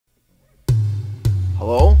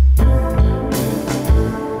Hello?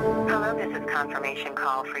 Hello, this is confirmation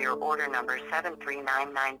call for your order number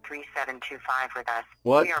 7399375 with us.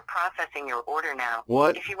 What? We are processing your order now.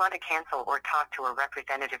 What? If you want to cancel or talk to a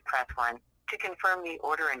representative, press 1. To confirm the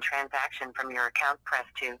order and transaction from your account, press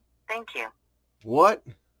 2. Thank you. What?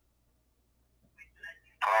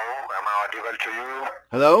 Hello, am I audible to you?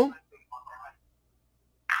 Hello?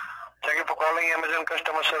 Thank you for calling Amazon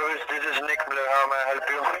customer service. This is Nick Miller. How may I help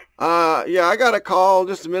you? Yeah, I got a call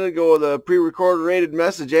just a minute ago with a pre-recorded rated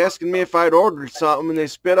message asking me if I'd ordered something, and they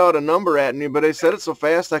spit out a number at me, but they said it so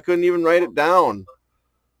fast I couldn't even write it down.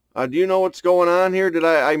 Do you know what's going on here? Did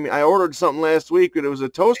I ordered something last week, but it was a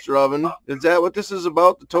toaster oven. Is that what this is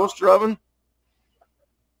about, the toaster oven?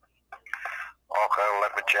 Okay,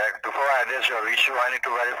 let me check. Before I address your issue, I need to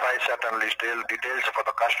verify certain details for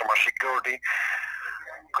the customer security.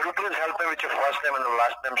 Could you please help me with your first name and the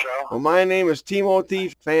last name, sir? Well, my name is Timothy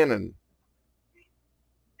Fannon.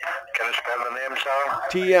 Can you spell the name, sir?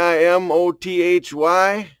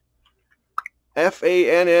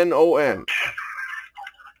 Timothyfannon.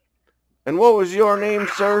 And what was your name,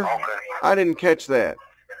 sir? Okay. I didn't catch that.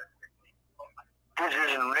 This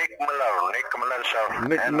is Nick Miller. Nick Miller, sir.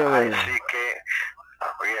 Nick Miller. N-I-C-K.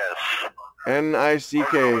 Yes.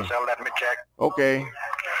 N-I-C-K. Sir, let me check. Okay.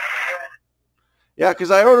 Yeah,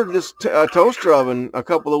 because I ordered this toaster oven a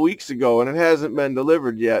couple of weeks ago, and it hasn't been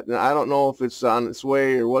delivered yet. And I don't know if it's on its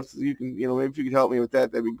way or what's. You can, maybe if you could help me with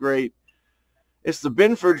that, that'd be great. It's the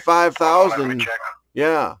Binford 5000. Let me check.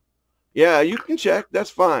 Yeah, you can check.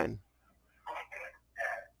 That's fine.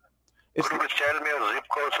 Could you please tell me your zip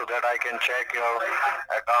code so that I can check your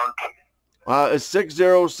account? It's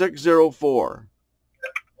 60604.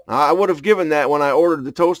 I would have given that when I ordered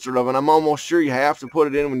the toaster oven. I'm almost sure you have to put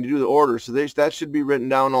it in when you do the order, so that should be written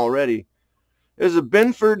down already. There's a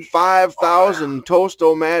Binford 5000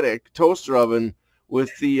 Toast-O-Matic toaster oven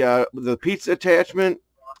with the pizza attachment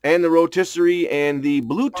and the rotisserie and the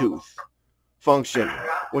Bluetooth function,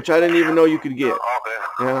 which I didn't even know you could get. Okay.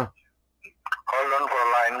 Yeah. Hold on for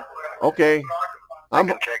a line. Okay. I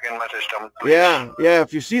can check in my system, please. Yeah.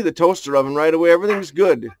 If you see the toaster oven right away, everything's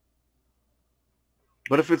good.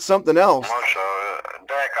 But if it's something else... Mush,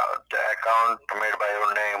 the account made by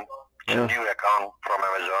your name. It's a new account from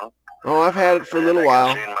Amazon. Oh, I've had it for a little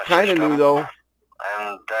while. Kind of new, though.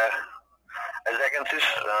 And as I can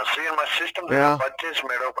see in my system, the purchase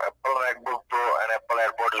made of Apple MacBook Pro and Apple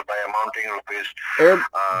AirPods by amounting rupees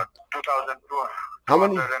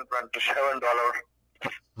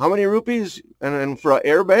 $2,227. How many rupees? And for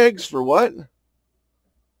airbags, for what?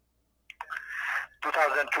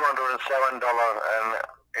 $2,207, and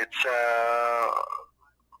it's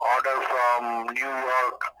order from New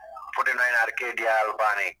York, 49 Arcadia,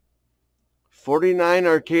 Albany. 49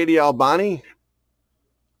 Arcadia, Albany?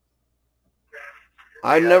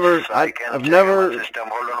 I've never System. Hold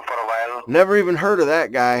on for a while. Never even heard of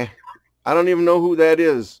that guy. I don't even know who that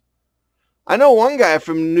is. I know one guy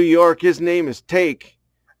from New York. His name is Take,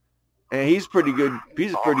 and he's pretty good.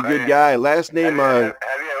 He's a pretty good guy. Last name.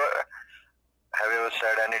 Have you ever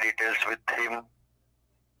said any details with him,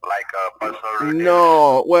 like personal details?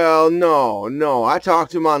 No. Well, no. I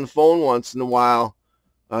talked to him on the phone once in a while.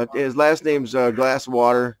 His last name's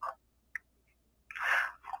Glasswater.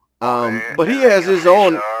 But he has his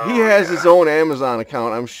own. He has his own Amazon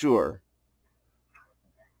account, I'm sure.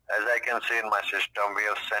 As I can see in my system, we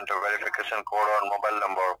have sent a verification code on mobile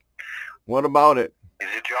number. What about it? Is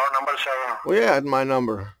it your number, sir? Well, yeah, it's my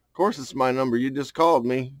number. Of course it's my number. You just called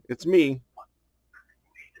me. It's me.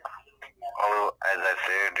 Oh, as I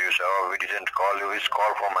said, sir, we didn't call you. It's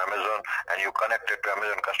call from Amazon, and you connected to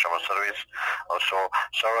Amazon customer service. Also,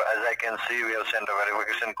 sir, as I can see, we have sent a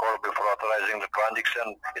verification code before authorizing the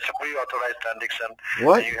transaction. It's a pre-authorized transaction.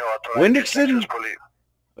 What? And you have authorized Windixon?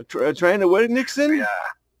 Trying to Windixon? Yeah.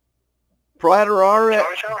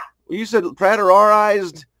 Sorry, sir? You said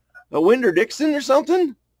Prater-arized a Winder Dixon or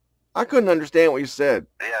something? I couldn't understand what you said.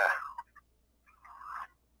 Yeah.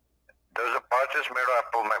 There was a purchase made of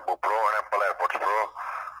Apple MacBook Pro and Apple AirPods Pro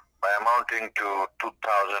by amounting to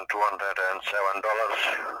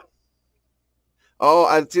 $2,207. Oh,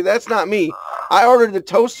 I see. That's not me. I ordered the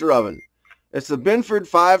toaster oven. It's the Binford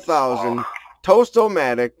 5000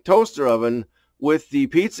 Toast-O-Matic toaster oven with the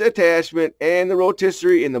pizza attachment and the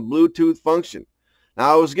rotisserie and the Bluetooth function.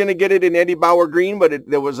 Now, I was going to get it in Eddie Bauer Green, but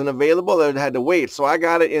there wasn't available. I had to wait. So I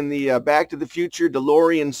got it in the Back to the Future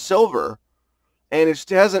DeLorean Silver. And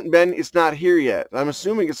it's not here yet. I'm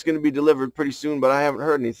assuming it's going to be delivered pretty soon, but I haven't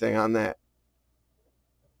heard anything on that.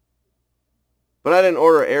 But I didn't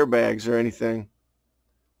order airbags or anything.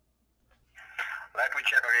 Let me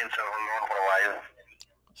check again, sir. Hold on for a while.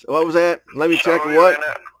 So what was that? Let me check what?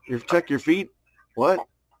 Check your feet? What?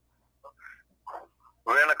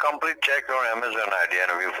 We ran a complete check on Amazon ID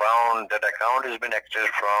and we found that account has been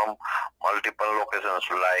accessed from multiple locations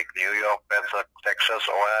like New York, Texas,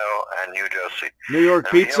 Ohio, and New Jersey. New York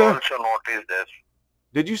and pizza? We also noticed this.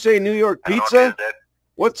 Did you say New York pizza?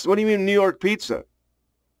 What do you mean New York pizza?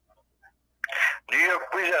 New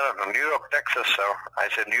York pizza, New York, Texas, sir. I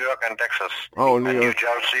said New York and Texas. Oh, New York. New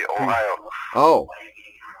Jersey, Ohio. Oh.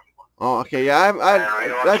 Oh, okay. Yeah,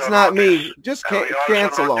 that's not me. Just cancel all. We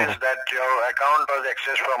also noticed that your account was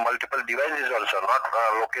accessed from multiple devices also, not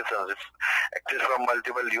locations. It's accessed from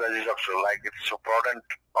multiple devices also, like it's a fraudulent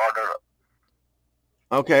order.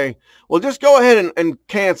 Okay. Well, just go ahead and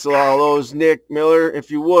cancel all those, Nick Miller, if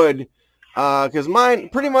you would, because mine,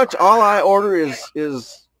 pretty much all I order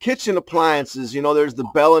is kitchen appliances. You know, there's the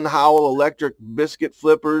Bell & Howell electric biscuit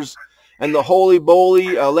flippers and the Holy Bowly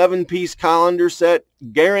 11-piece colander set,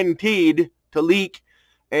 guaranteed to leak.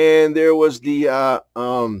 And there was the Okay,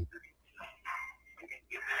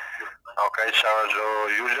 sir. So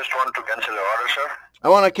you just want to cancel the order, sir? I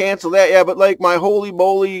want to cancel that, yeah. But like my Holy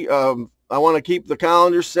Bowly, I want to keep the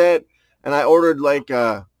colander set, and I ordered like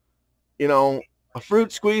you know, a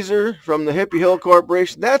fruit squeezer from the Hippie Hill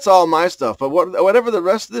Corporation. That's all my stuff. But whatever the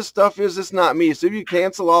rest of this stuff is, it's not me. So if you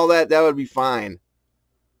cancel all that, that would be fine.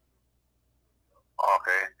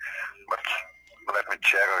 Okay, but let me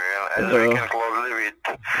check again. As we can closely with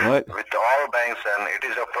all banks, and it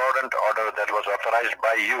is a fraudulent order that was authorized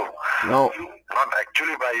by you. No. Not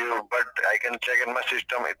actually by you, but I can check in my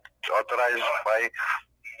system. It's authorized by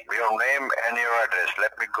your name and your address.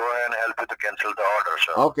 Let me go ahead and help you to cancel the order,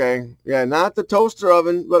 sir. Okay. Yeah, not the toaster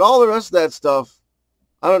oven, but all the rest of that stuff.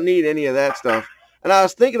 I don't need any of that stuff. And I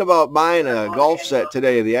was thinking about buying a golf set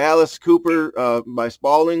today, the Alice Cooper by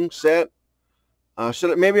Spalding set.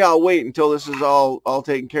 Maybe I'll wait until this is all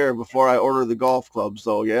taken care of before I order the golf clubs,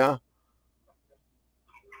 though, yeah?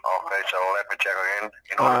 Okay, so let me check again.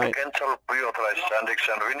 In order to cancel pre-authorized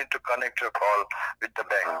transaction, we need to connect your call with the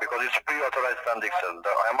bank because it's pre-authorized transaction.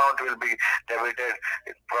 The amount will be debited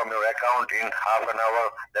from your account in half an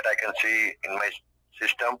hour that I can see in my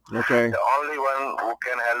system. Okay. The only one who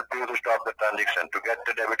can help you to stop the transaction, to get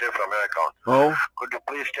the debited from your account. Oh? Could you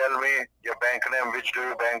please tell me your bank name? Which do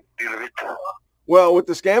you bank deal with? Well, with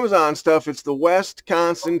the Scamazon stuff, it's the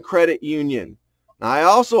Wisconsin Credit Union. Now, I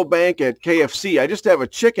also bank at KFC. I just have a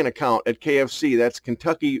chicken account at KFC. That's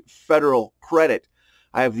Kentucky Federal Credit.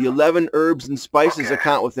 I have the 11 Herbs and Spices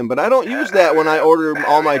account with them, but I don't use that when I order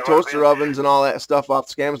all my toaster ovens and all that stuff off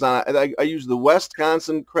Scamazon. I use the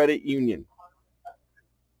Wisconsin Credit Union.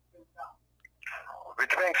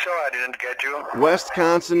 Which bank, sir? I didn't get you.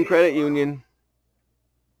 Wisconsin Credit Union.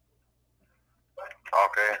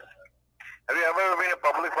 Okay. Have you ever been a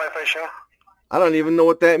public Wi-Fi, sir? I don't even know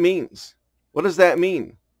what that means. What does that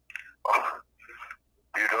mean?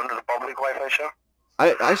 You don't do the public Wi-Fi, sir?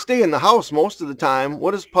 I stay in the house most of the time.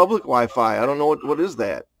 What is public Wi-Fi? I don't know what is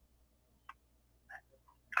that.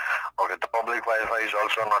 Okay, the public Wi-Fi is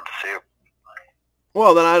also not safe.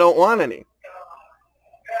 Well, then I don't want any.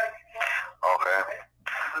 Okay.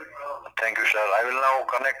 Thank you, sir. I will now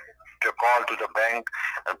connect your call to the bank,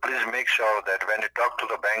 and please make sure that when you talk to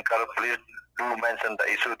the banker, please do mention the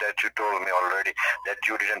issue that you told me already, that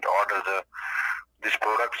you didn't order these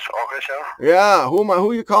products. Okay, sir? Yeah. Who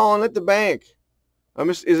are you calling at the bank?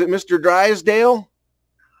 Is it Mr. Drysdale?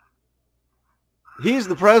 He's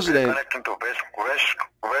the president. Connecting to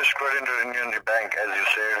West Credit Union Bank, as you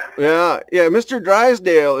said. Yeah. Mr.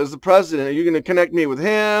 Drysdale is the president. Are you going to connect me with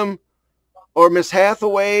him or Miss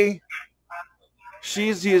Hathaway?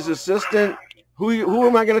 She's his assistant. Who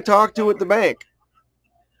am I going to talk to at the bank?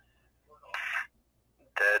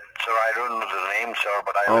 Sir, I don't know the name, sir,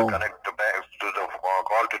 but I will connect the bank to the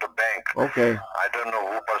call to the bank. Okay. I don't know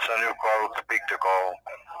who person you call to pick the call.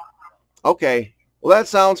 Okay. Well, that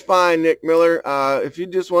sounds fine, Nick Miller. If you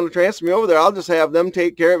just want to transfer me over there, I'll just have them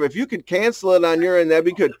take care of it. If you could cancel it on your end, that'd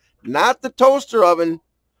be good. Not the toaster oven.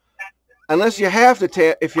 Unless you have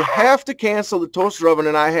to, if you have to cancel the toaster oven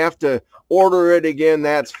and I have to order it again,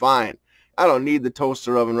 that's fine. I don't need the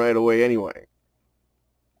toaster oven right away anyway.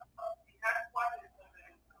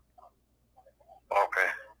 Okay.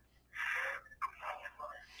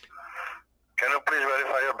 Can you please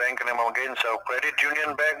verify your bank name again, sir? Credit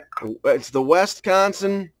Union Bank? It's the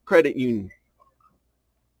Wisconsin Credit Union.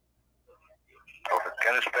 Okay.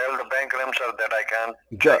 Can you spell the bank name, sir, that I can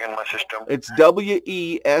check in my system? It's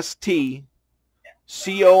WESTCONSIN.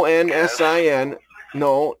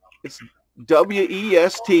 No, it's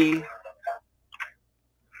WESTCONSIN.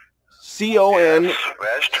 C-O-N. Yes,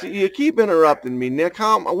 West. See, you keep interrupting me, Nick.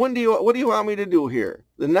 What do you want me to do here?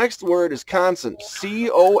 The next word is consonant.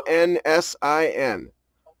 C-O-N-S-I-N.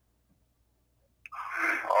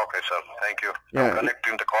 Okay, sir. Thank you. Yeah. I'm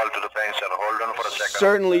connecting the call to the bank, sir. Hold on for a second.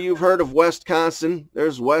 Certainly you've heard of Wisconsin.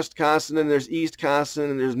 There's Wisconsin, and there's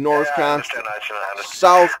Wisconsin, and there's North Wisconsin,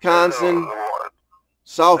 South Wisconsin,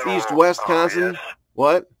 Southeast Wisconsin. Yes.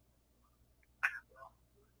 What?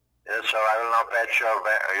 Yes, sir. I will now patch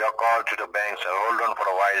your call to the bank, sir. Hold on for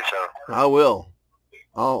a while, sir. I will.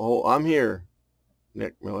 Oh, I'm here,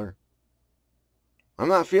 Nick Miller. I'm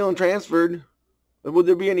not feeling transferred. Would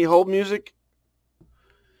there be any hold music?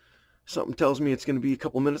 Something tells me it's going to be a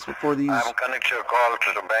couple minutes before these. I'm connecting your call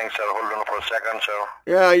to the bank, sir. Hold on for a second, sir.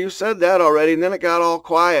 Yeah, you said that already, and then it got all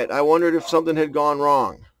quiet. I wondered if something had gone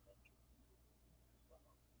wrong.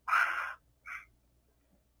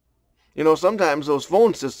 You know, sometimes those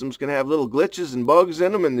phone systems can have little glitches and bugs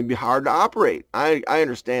in them, and they'd be hard to operate. I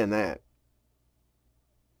understand that.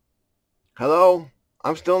 Hello?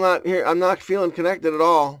 I'm still not here. I'm not feeling connected at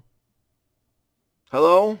all.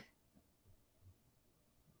 Hello?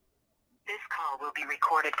 This call will be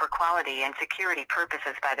recorded for quality and security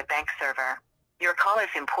purposes by the bank server. Your call is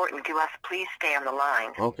important to us. Please stay on the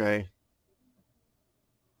line. Okay.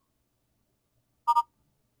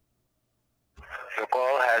 Your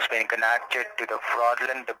call has been connected to the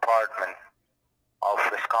fraudulent department of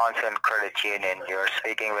Wisconsin Credit Union. You're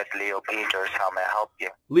speaking with Leo Peters. How may I help you?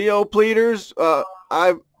 Leo Peters,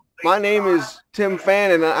 my name is Tim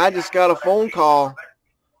Fannin. I just got a phone call,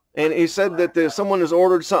 and he said that someone has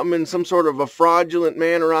ordered something in some sort of a fraudulent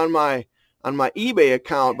manner on my eBay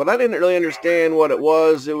account, but I didn't really understand what it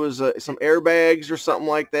was. It was some airbags or something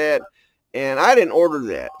like that, and I didn't order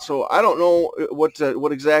that, so I don't know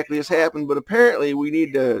what exactly has happened. But apparently, we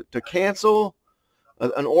need to cancel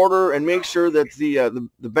an order and make sure that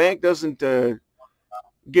the bank doesn't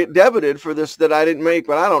get debited for this that I didn't make.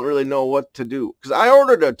 But I don't really know what to do, because I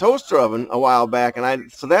ordered a toaster oven a while back, and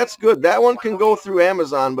so that's good. That one can go through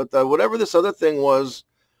Amazon, but whatever this other thing was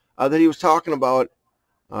that he was talking about,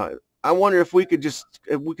 I wonder if we could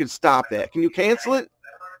stop that. Can you cancel it?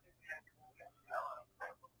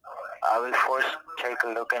 I will first take a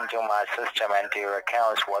look into my system and to your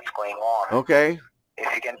accounts, what's going on. Okay.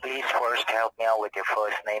 If you can please first help me out with your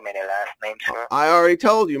first name and your last name, sir. I already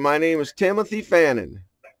told you. My name is Timothy Fannin.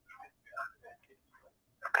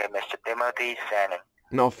 Okay, Mr. Timothy Fannin.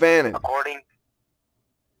 No, Fannin. Can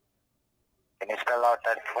you spell out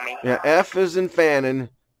that for me? Yeah, F is in Fannin,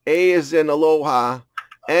 A is in Aloha,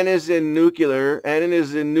 N is in nuclear, N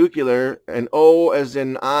is in nuclear, and O as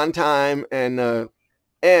in on time, and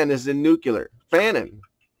N is in nuclear. Fannin.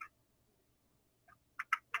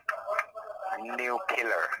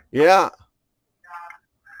 Nuclear. Yeah.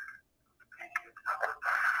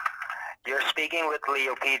 You're speaking with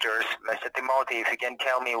Leo Peters. Mr. Timothy, if you can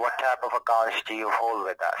tell me what type of accounts do you hold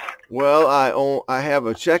with us? Well, I have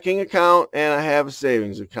a checking account and I have a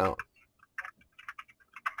savings account.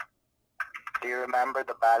 Do you remember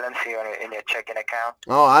the balance in your checking account?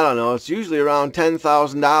 Oh, I don't know. It's usually around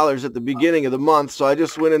 $10,000 at the beginning of the month. So I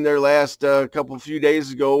just went in there last few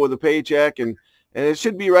days ago with a paycheck, and it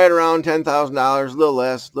should be right around $10,000, a little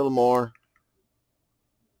less, a little more.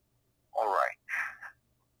 All right.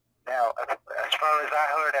 Now, as far as I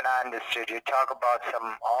heard and I understood, you talk about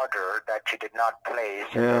some order that you did not place,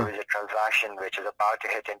 and there is a transaction which is about to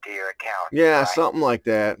hit into your account. Yeah, right? Something like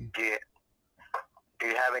that. Do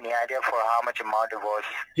you have any idea for how much amount it was?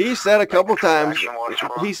 He said a couple times.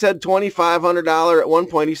 He said $2,500 at one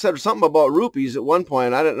point. He said something about rupees at one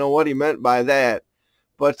point. I didn't know what he meant by that.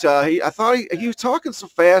 But I thought he was talking so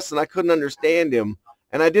fast and I couldn't understand him.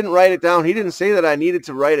 And I didn't write it down. He didn't say that I needed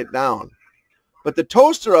to write it down. But the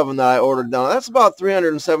toaster oven that I ordered down, that's about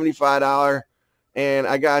 $375. And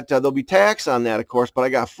I got, there'll be tax on that, of course, but I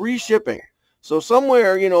got free shipping. So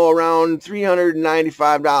somewhere, around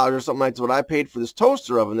 $395 or something like that, what I paid for this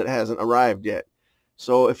toaster oven that hasn't arrived yet.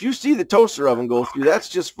 So if you see the toaster oven go through, that's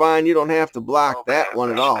just fine. You don't have to block that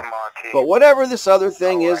one at all. But whatever this other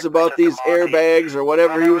thing is about these airbags or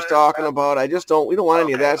whatever he was talking about, we don't want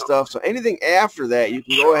any of that stuff. So anything after that, you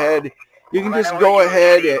can go ahead. You can just go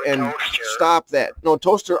ahead and stop that. No,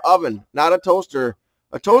 toaster oven, not a toaster.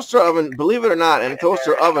 A toaster oven, believe it or not, and a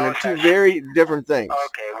toaster oven are two very different things.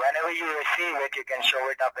 Okay, whenever you receive it, you can show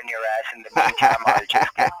it up in your ass. In the meantime, I'll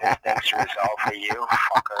just get this thing resolved for you,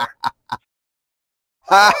 fucker.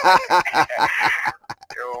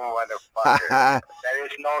 You motherfucker. There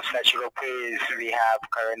is no such rupees. We have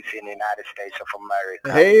currency in the United States of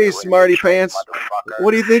America. Hey, smarty pants.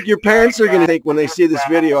 What do you think your parents are going to think when they see this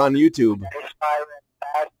video on YouTube?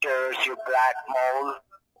 Pastors, you black mole.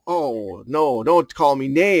 Oh, no, don't call me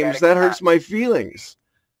names. That hurts my feelings.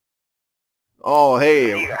 Oh,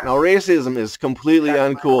 hey, now racism is completely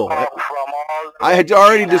uncool. I had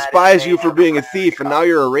already despised you for being a thief, and now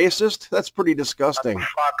you're a racist? That's pretty disgusting.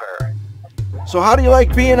 So how do you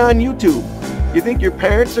like being on YouTube? You think your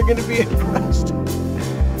parents are going to be impressed?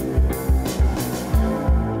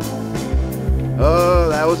 Oh,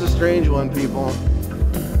 that was a strange one, people.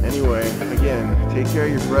 Anyway, again, take care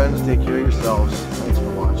of your friends, take care of yourselves. Thanks for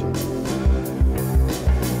watching.